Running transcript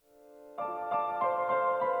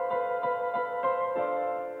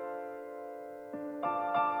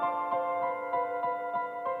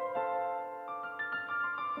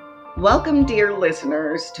Welcome, dear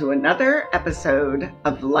listeners, to another episode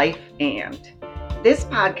of Life and. This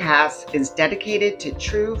podcast is dedicated to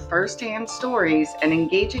true firsthand stories and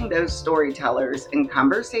engaging those storytellers in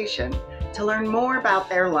conversation to learn more about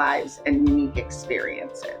their lives and unique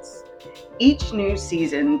experiences. Each new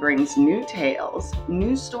season brings new tales,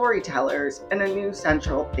 new storytellers, and a new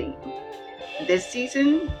central theme. This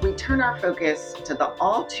season, we turn our focus to the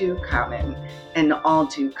all too common and all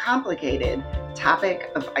too complicated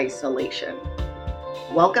topic of isolation.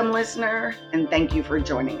 Welcome, listener, and thank you for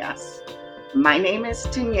joining us. My name is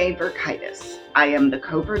Tanya Verkaitis. I am the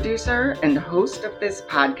co-producer and host of this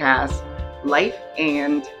podcast, Life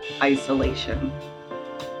and Isolation.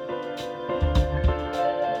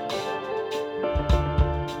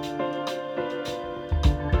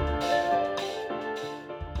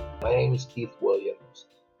 My name is Keith Williams.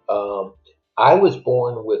 I was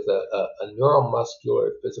born with a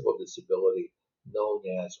neuromuscular physical disability known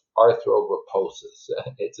as arthrogryposis.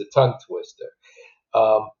 It's a tongue twister.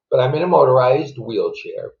 But I'm in a motorized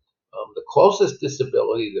wheelchair. The closest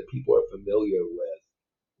disability that people are familiar with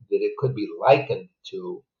that it could be likened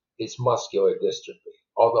to is muscular dystrophy,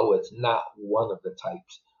 although it's not one of the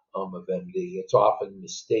types of MD. It's often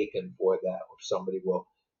mistaken for that, or somebody will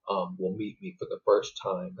meet me for the first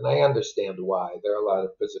time, and I understand why. There are a lot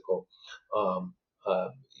of physical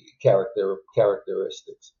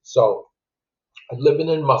characteristics. So I live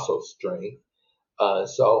in muscle strength,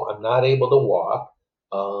 so I'm not able to walk.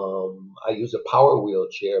 I use a power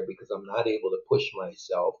wheelchair because I'm not able to push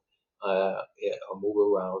myself or move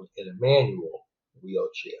around in a manual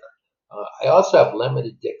wheelchair. I also have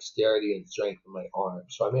limited dexterity and strength in my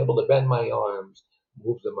arms, so I'm able to bend my arms,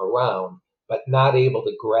 move them around, but not able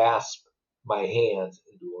to grasp my hands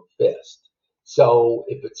into a fist. So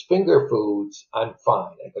if it's finger foods, I'm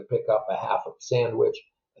fine. I can pick up a half of a sandwich,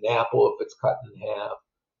 an apple if it's cut in half,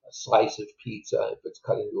 a slice of pizza if it's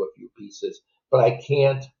cut into a few pieces, but I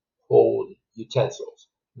can't hold utensils,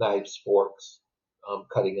 knives, forks,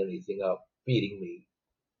 cutting anything up, feeding me.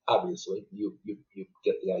 Obviously, you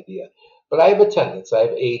get the idea. But I have attendants. I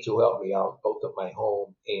have aides who help me out both at my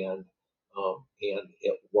home and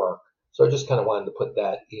at work. So I just kind of wanted to put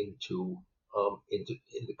that into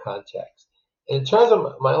context. And in terms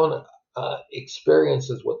of my own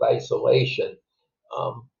experiences with isolation,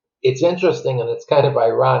 it's interesting and it's kind of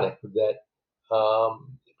ironic that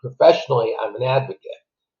professionally I'm an advocate.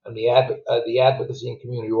 I'm the advocacy and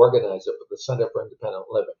community organizer for the Center for Independent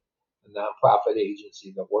Living, a nonprofit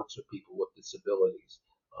agency that works with people with disabilities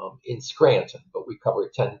in Scranton, but we cover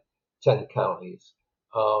 10 counties.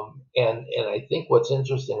 And I think what's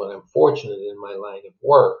interesting, when I'm fortunate in my line of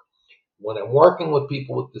work, when I'm working with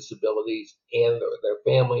people with disabilities and their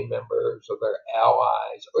family members or their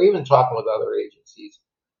allies, or even talking with other agencies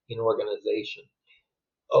in organizations,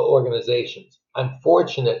 I'm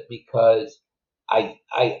fortunate because I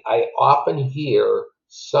often hear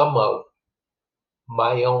some of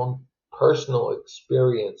my own personal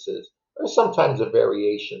experiences, or sometimes a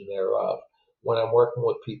variation thereof, when I'm working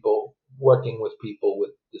with people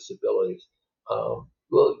with disabilities.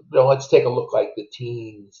 Let's take a look like the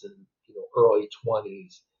teens and early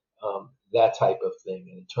 20s, that type of thing.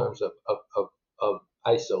 And in terms of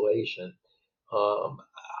isolation,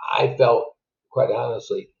 I felt, quite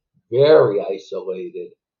honestly, very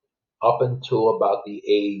isolated up until about the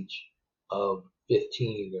age of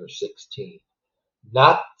 15 or 16.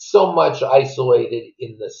 Not so much isolated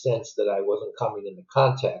in the sense that I wasn't coming into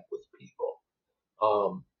contact with people,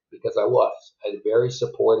 because I had a very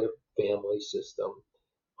supportive family system,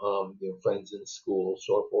 friends in school,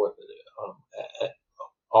 so forth,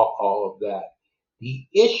 all of that. The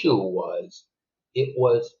issue was, it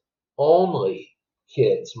was only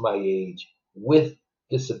kids my age with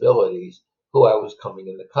disabilities who I was coming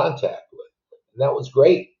into contact with. And that was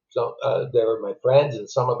great. So they were my friends, and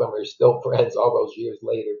some of them are still friends all those years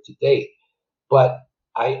later to date. But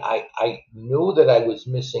I knew that I was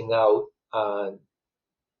missing out on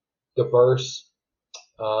a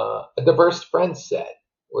diverse friend set,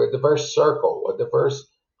 or a diverse circle, or diverse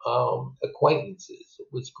acquaintances. It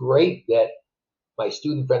was great that my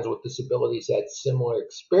student friends with disabilities had similar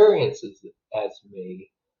experiences as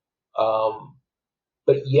me,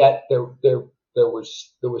 but yet there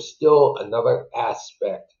was still another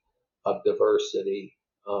aspect of diversity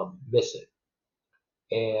missing,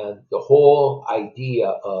 and the whole idea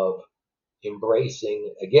of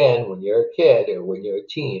embracing, again, when you're a kid, or when you're a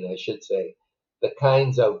teen, I should say, the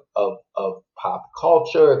kinds of pop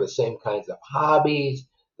culture, the same kinds of hobbies,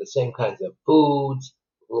 the same kinds of foods,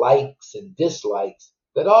 likes and dislikes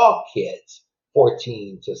that all kids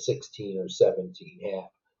 14 to 16 or 17 have,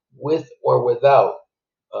 with or without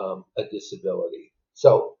a disability.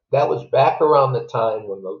 So that was back around the time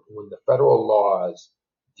when the federal laws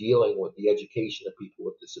dealing with the education of people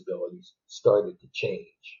with disabilities started to change.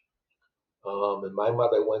 And my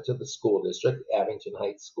mother went to the school district, Abington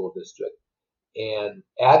Heights School District, and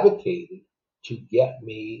advocated to get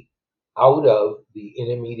me out of the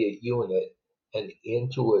intermediate unit and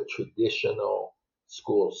into a traditional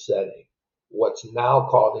school setting. What's now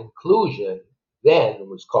called inclusion then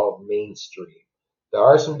was called mainstream. There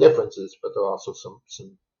are some differences, but there are also some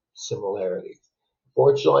similarities.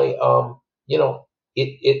 Fortunately,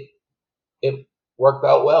 it worked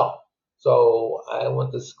out well. So I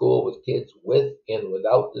went to school with kids with and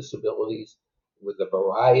without disabilities, with a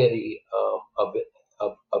variety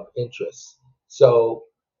of interests. So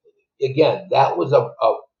again, that was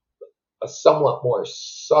a somewhat more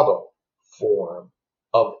subtle form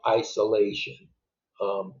of isolation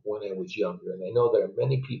when I was younger. And I know there are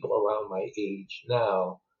many people around my age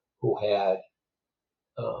now who had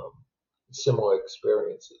um, similar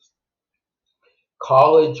experiences.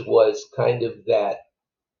 College was kind of that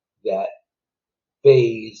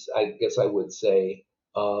phase, I guess I would say,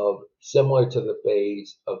 of similar to the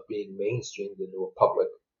phase of being mainstreamed into a public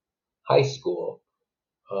high school,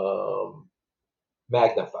 um,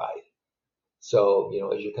 magnified. So,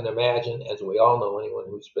 as you can imagine, as we all know, anyone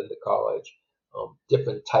who's been to college,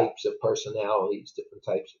 different types of personalities, different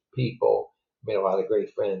types of people, made a lot of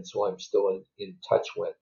great friends who I'm still in touch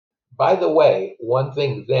with. By the way, one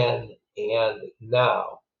thing then and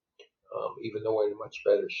now, even though we're in much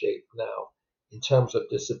better shape now, in terms of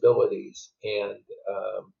disabilities and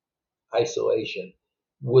isolation,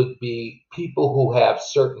 would be people who have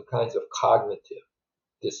certain kinds of cognitive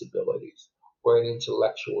disabilities or an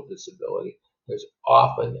intellectual disability. There's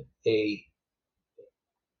often a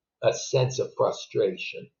sense of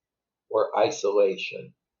frustration or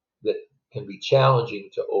isolation that can be challenging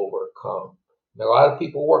to overcome. And a lot of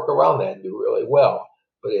people work around that and do really well,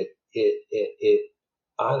 but it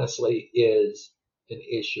honestly is an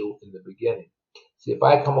issue in the beginning. See, if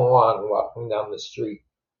I come along walking down the street,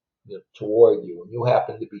 toward you, and you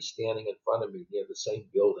happen to be standing in front of me near the same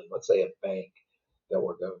building, let's say a bank that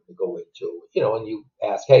we're going to go into, and you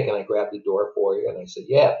ask, hey, can I grab the door for you? And I said,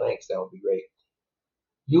 yeah, thanks, that would be great.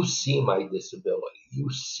 You see my disability. You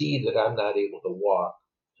see that I'm not able to walk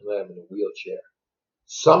and that I'm in a wheelchair.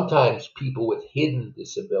 Sometimes people with hidden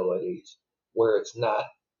disabilities, where it's not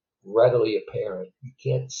readily apparent, you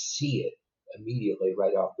can't see it immediately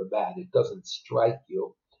right off the bat, it doesn't strike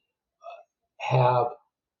you, have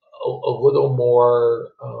a little more,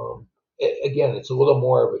 again, it's a little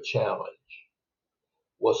more of a challenge.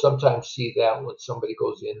 We'll sometimes see that when somebody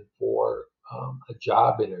goes in for a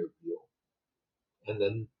job interview, and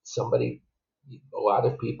then a lot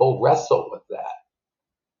of people wrestle with that.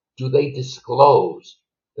 Do they disclose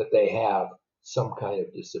that they have some kind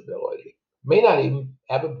of disability? May not even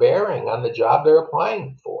have a bearing on the job they're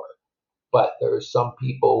applying for, but there are some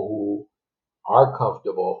people who are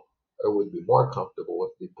comfortable or would be more comfortable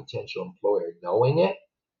with the potential employer knowing it.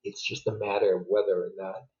 It's just a matter of whether or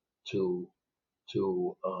not to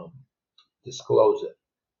disclose it.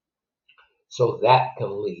 So that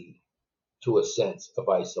can lead to a sense of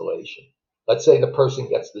isolation. Let's say the person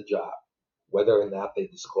gets the job, whether or not they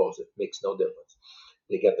disclose it makes no difference.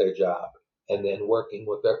 They get their job, and then working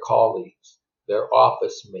with their colleagues, their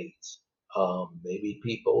office mates, maybe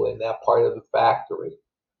people in that part of the factory,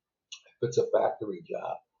 if it's a factory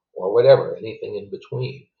job, or whatever, anything in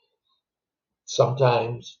between.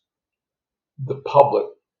 Sometimes the public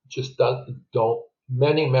just don't,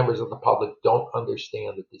 many members of the public don't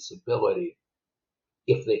understand the disability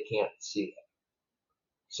if they can't see it.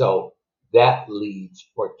 So that leads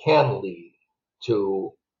or can lead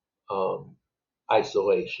to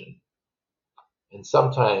isolation. And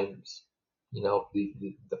sometimes,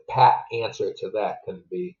 the pat answer to that can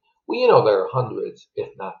be, well, there are hundreds, if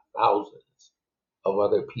not thousands, of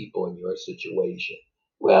other people in your situation.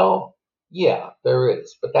 Well, yeah, there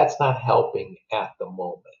is, but that's not helping at the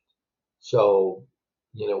moment. So,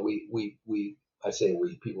 I say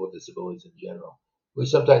we, people with disabilities in general, we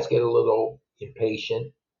sometimes get a little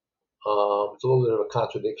impatient. It's a little bit of a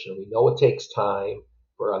contradiction. We know it takes time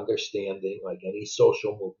for understanding, like any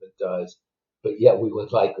social movement does, but yet we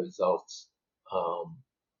would like results,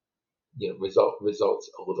 results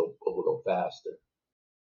a little faster.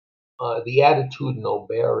 The attitudinal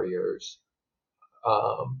barriers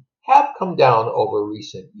have come down over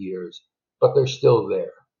recent years, but they're still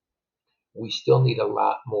there. we still need a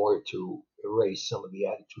lot more to erase some of the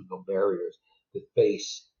attitudinal barriers that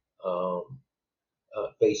um,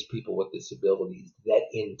 face people with disabilities that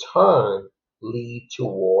in turn lead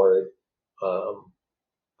toward um,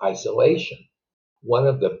 isolation. One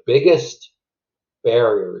of the biggest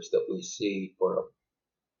barriers that we see for a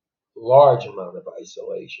large amount of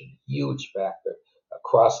isolation, huge factor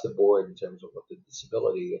across the board in terms of what the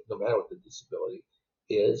disability, no matter what the disability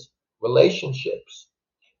is, relationships.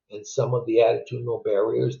 And some of the attitudinal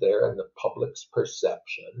barriers there and the public's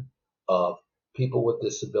perception of people with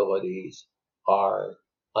disabilities are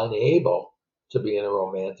unable to be in a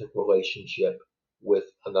romantic relationship with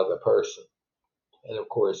another person. And of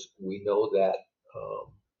course,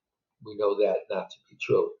 um, we know that not to be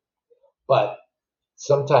true. But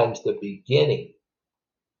sometimes the beginning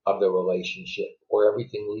of the relationship or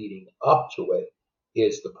everything leading up to it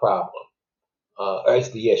is the problem, or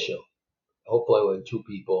is the issue. Hopefully, when two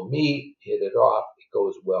people meet, hit it off, it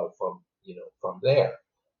goes well from there.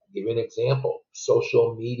 I'll give you an example: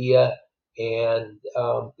 social media and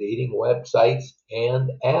dating websites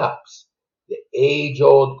and apps. The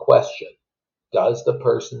age-old question: does the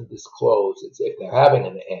person disclose? If they're having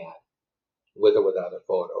an ad with or without a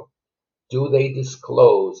photo, do they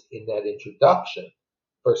disclose in that introduction,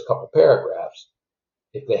 first couple paragraphs,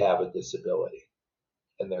 if they have a disability?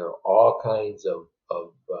 And there are all kinds of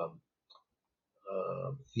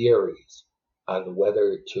theories on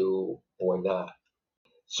whether to or not.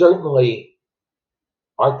 Certainly,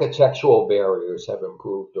 architectural barriers have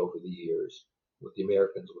improved over the years with the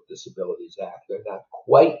Americans with Disabilities Act. They're not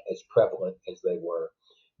quite as prevalent as they were,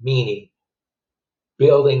 meaning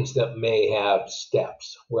buildings that may have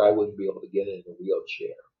steps where I wouldn't be able to get in a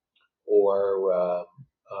wheelchair, or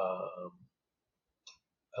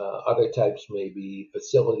other types may be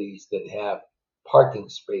facilities that have parking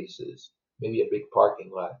spaces, maybe a big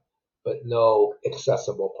parking lot, but no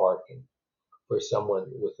accessible parking for someone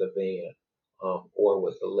with a van or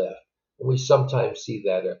with a lift. And we sometimes see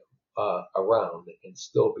that around. It can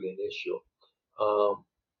still be an issue. Um,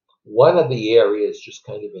 One of the areas, just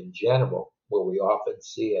kind of in general, where we often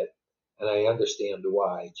see it, and I understand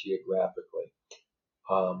why geographically,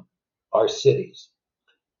 are cities.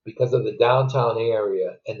 Because of the downtown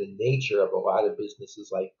area and the nature of a lot of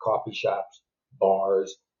businesses like coffee shops,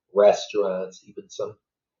 bars, restaurants, even some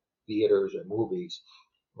theaters or movies,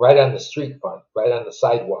 right on the street front, right on the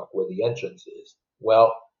sidewalk where the entrance is.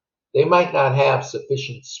 Well, they might not have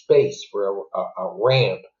sufficient space for a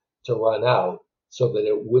ramp to run out so that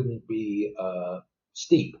it wouldn't be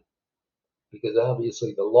steep. Because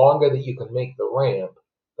obviously, the longer that you can make the ramp,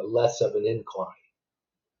 the less of an incline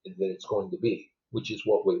that it's going to be, which is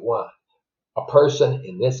what we want. A person,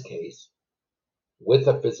 in this case, with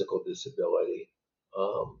a physical disability,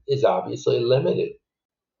 is obviously limited.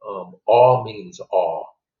 All means all.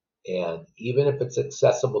 And even if it's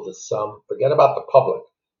accessible to some, forget about the public,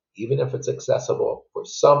 even if it's accessible for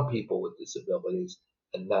some people with disabilities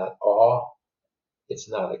and not all, it's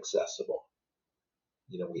not accessible.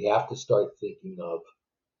 We have to start thinking of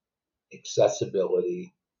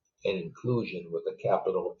accessibility and inclusion with a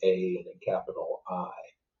capital A and a capital I,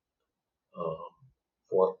 um,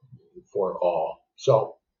 for all.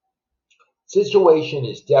 So, situation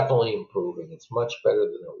is definitely improving. It's much better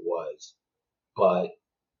than it was. But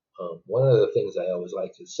one of the things I always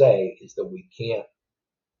like to say is that we can't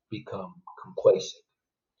become complacent.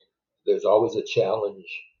 There's always a challenge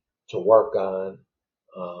to work on.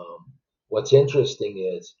 Um, what's interesting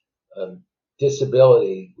is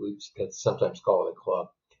disability. We can sometimes call it a club.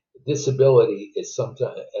 Disability is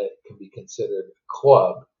sometimes can be considered a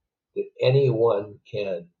club that anyone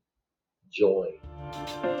can join.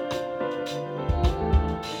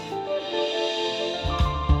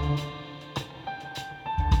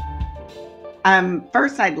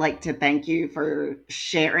 First, I'd like to thank you for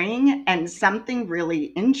sharing. And something really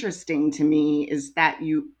interesting to me is that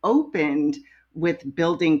you opened with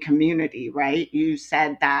building community, right? You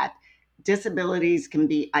said that disabilities can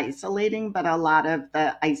be isolating, but a lot of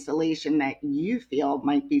the isolation that you feel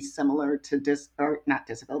might be similar to or not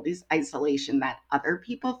disabilities, isolation that other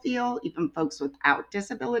people feel, even folks without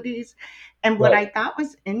disabilities. And what Right. I thought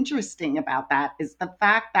was interesting about that is the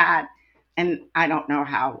fact that, and I don't know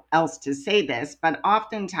how else to say this, but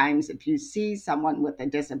oftentimes if you see someone with a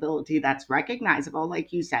disability that's recognizable,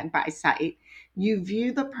 like you said, by sight, you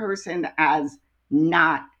view the person as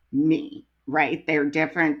not me, right? They're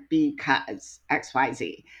different because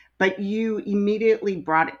XYZ. But you immediately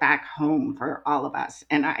brought it back home for all of us.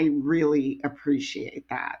 And I really appreciate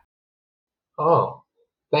that. Oh,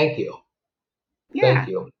 thank you. Thank Yeah.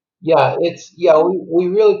 you. Yeah, we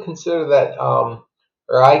really consider that.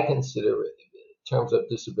 or I consider it in terms of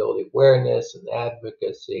disability awareness and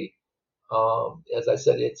advocacy. As I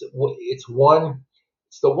said, it's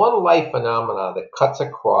the one life phenomena that cuts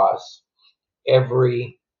across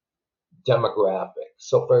every demographic.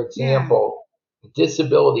 So, for Yeah. example, the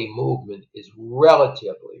disability movement is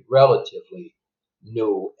relatively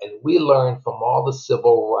new, and we learned from all the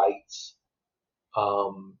civil rights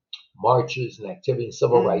um, marches and activities,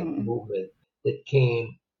 civil rights Hmm. movement that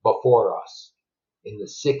came before us in the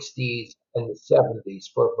 60s and the 70s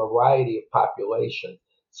for a variety of population.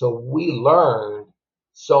 So we learned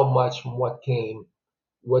so much from what came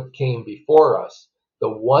before us. The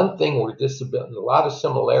one thing we're disability, a lot of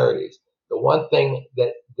similarities. The one thing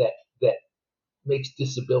that makes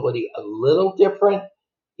disability a little different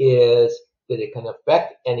is that it can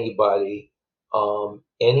affect anybody,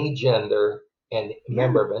 any gender, and Yeah.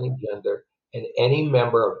 member of any gender, and any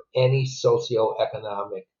member of any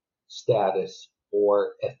socioeconomic status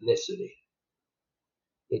or ethnicity.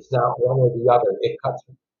 It's not one or the other.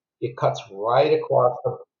 It cuts right across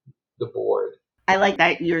the board. I like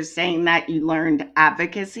that you're saying that you learned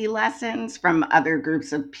advocacy lessons from other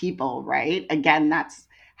groups of people, right? Again, that's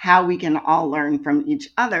how we can all learn from each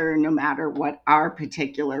other, no matter what our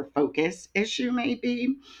particular focus issue may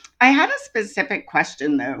be. I had a specific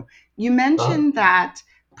question, though. You Huh? mentioned that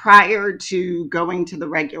prior to going to the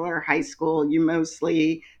regular high school, you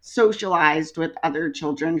mostly socialized with other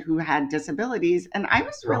children who had disabilities. And I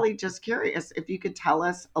was Huh? really just curious if you could tell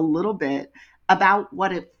us a little bit about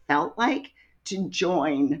what it felt like to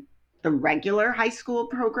join the regular high school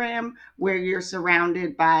program where you're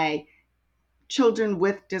surrounded by children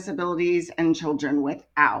with disabilities and children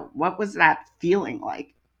without. What was that feeling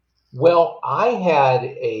like? Well, I had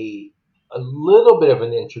a little bit of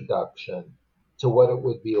an introduction to what it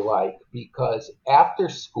would be like because after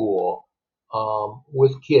school,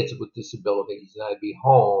 with kids with disabilities, and I'd be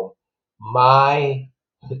home, my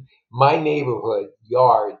my neighborhood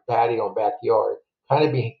yard, patio and backyard, kind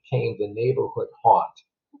of became the neighborhood haunt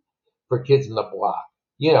for kids in the block.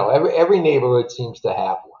 Every neighborhood seems to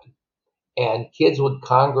have one, and kids would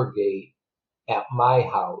congregate at my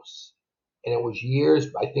house. And it was years,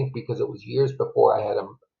 I think, because it was years before I had a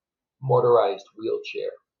motorized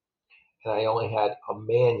wheelchair and I only had a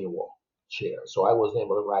manual chair. So I wasn't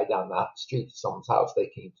able to ride down the street to someone's house. They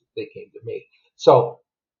came to me. So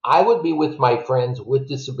I would be with my friends with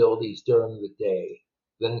disabilities during the day.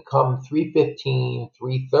 Then come 3:15,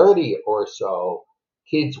 3:30 or so,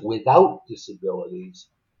 kids without disabilities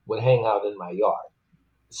would hang out in my yard.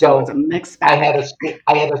 So it was a So mixed I had a bag.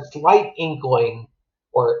 I had a slight inkling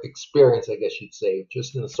or experience, I guess you'd say,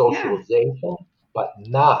 just in the Yeah, socialization, but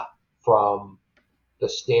not from the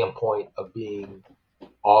standpoint of being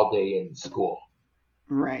all day in school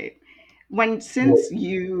right. When with since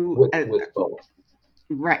you with both.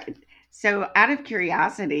 right. So, out of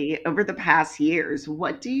curiosity, over the past years,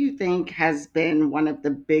 what do you think has been one of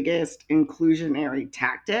the biggest inclusionary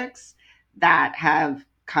tactics that have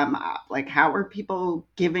come up? Like, how are people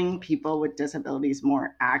giving people with disabilities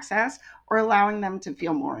more access or allowing them to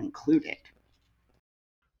feel more included?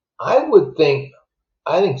 I would think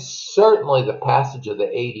I think certainly the passage of the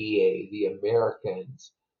ADA, the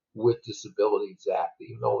Americans with Disabilities Act,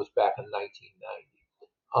 even though it was back in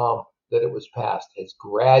 1990, that it was passed, has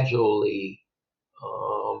gradually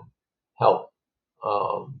um, helped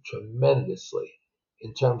tremendously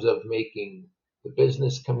in terms of making the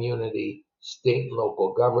business community, state and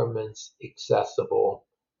local governments accessible,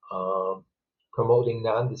 um, promoting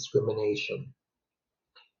non-discrimination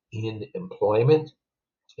in employment,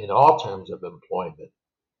 in all terms of employment,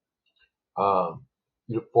 um,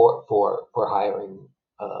 for hiring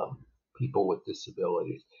people with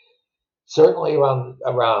disabilities. Certainly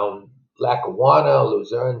around Lackawanna,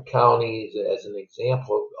 Luzerne counties, as an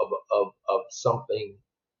example of something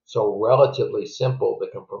so relatively simple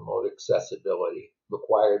that can promote accessibility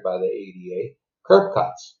required by the ADA, curb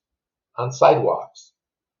cuts on sidewalks,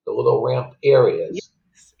 the little ramped Yes. areas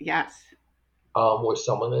Yes. where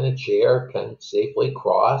someone in a chair can safely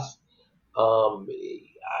cross. Um,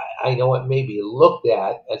 I know it may be looked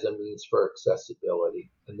at as a means for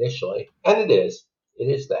accessibility initially, and it is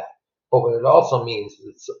that. But what it also means is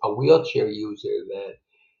it's a wheelchair user that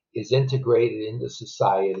is integrated into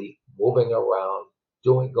society, moving around,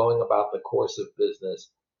 going about the course of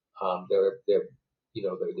business, their their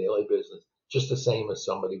daily business, just the same as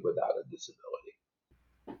somebody without a disability.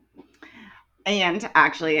 And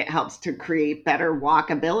actually, it helps to create better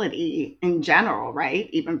walkability in general, right?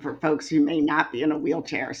 Even for folks who may not be in a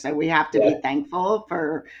wheelchair. So we have to be That thankful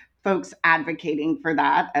for folks advocating for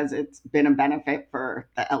that, as it's been a benefit for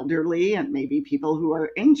the elderly and maybe people who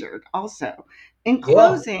are injured also. In Yeah.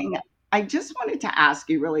 closing, I just wanted to ask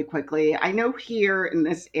you really quickly. I know here in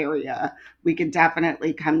this area, we could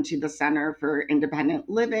definitely come to the Center for Independent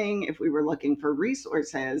Living if we were looking for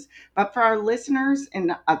resources. But for our listeners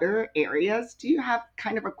in other areas, do you have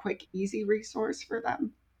kind of a quick, easy resource for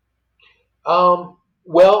them?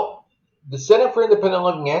 Well, the Center for Independent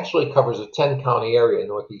Living actually covers a 10 county area in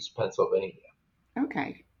Northeast Pennsylvania.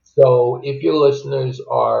 Okay. So if your listeners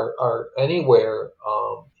are anywhere,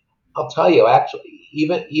 I'll tell you actually,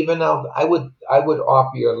 even now, I would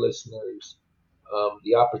offer your listeners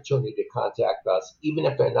the opportunity to contact us, even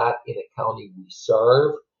if they're not in a county we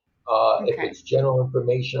serve. If Okay. it's general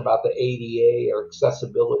information about the ADA or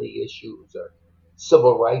accessibility issues or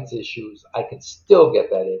civil rights issues, I can still get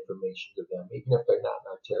that information to them, even if they're not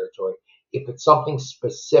in our territory. If it's something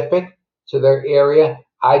specific to their area,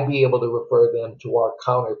 I'd be able to refer them to our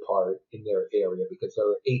counterpart in their area because there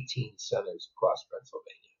are 18 centers across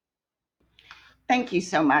Pennsylvania. Thank you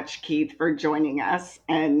so much, Keith, for joining us.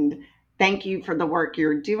 And thank you for the work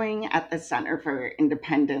you're doing at the Center for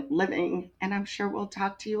Independent Living. And I'm sure we'll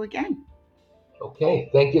talk to you again. Okay,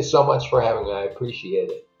 thank you so much for having me. I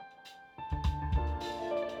appreciate it.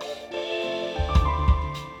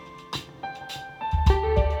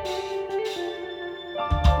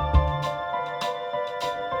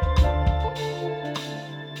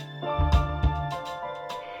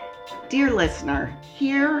 Dear listener,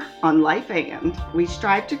 here on Life And, we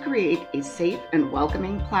strive to create a safe and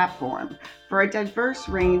welcoming platform for a diverse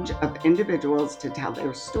range of individuals to tell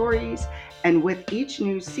their stories, and with each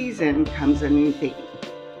new season comes a new theme.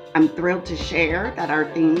 I'm thrilled to share that our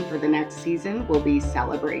theme for the next season will be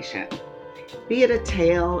celebration. Be it a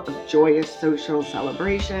tale of joyous social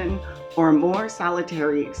celebration or a more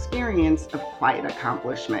solitary experience of quiet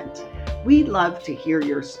accomplishment, we'd love to hear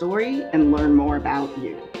your story and learn more about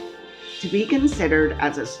you. To be considered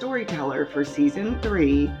as a storyteller for Season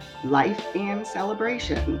 3, Life and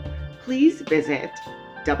Celebration, please visit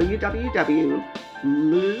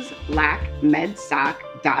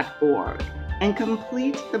www.luzlacmedsoc.org and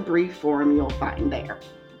complete the brief form you'll find there.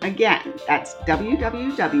 Again, that's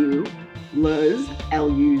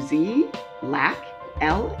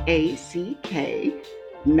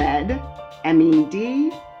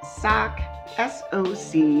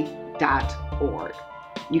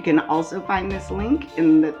You can also find this link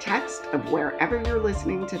in the text of wherever you're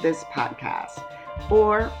listening to this podcast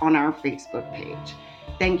or on our Facebook page.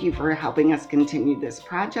 Thank you for helping us continue this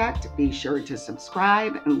project. Be sure to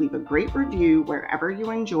subscribe and leave a great review wherever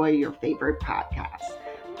you enjoy your favorite podcasts.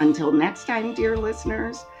 Until next time, dear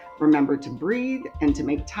listeners, remember to breathe and to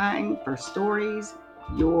make time for stories,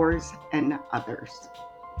 yours and others.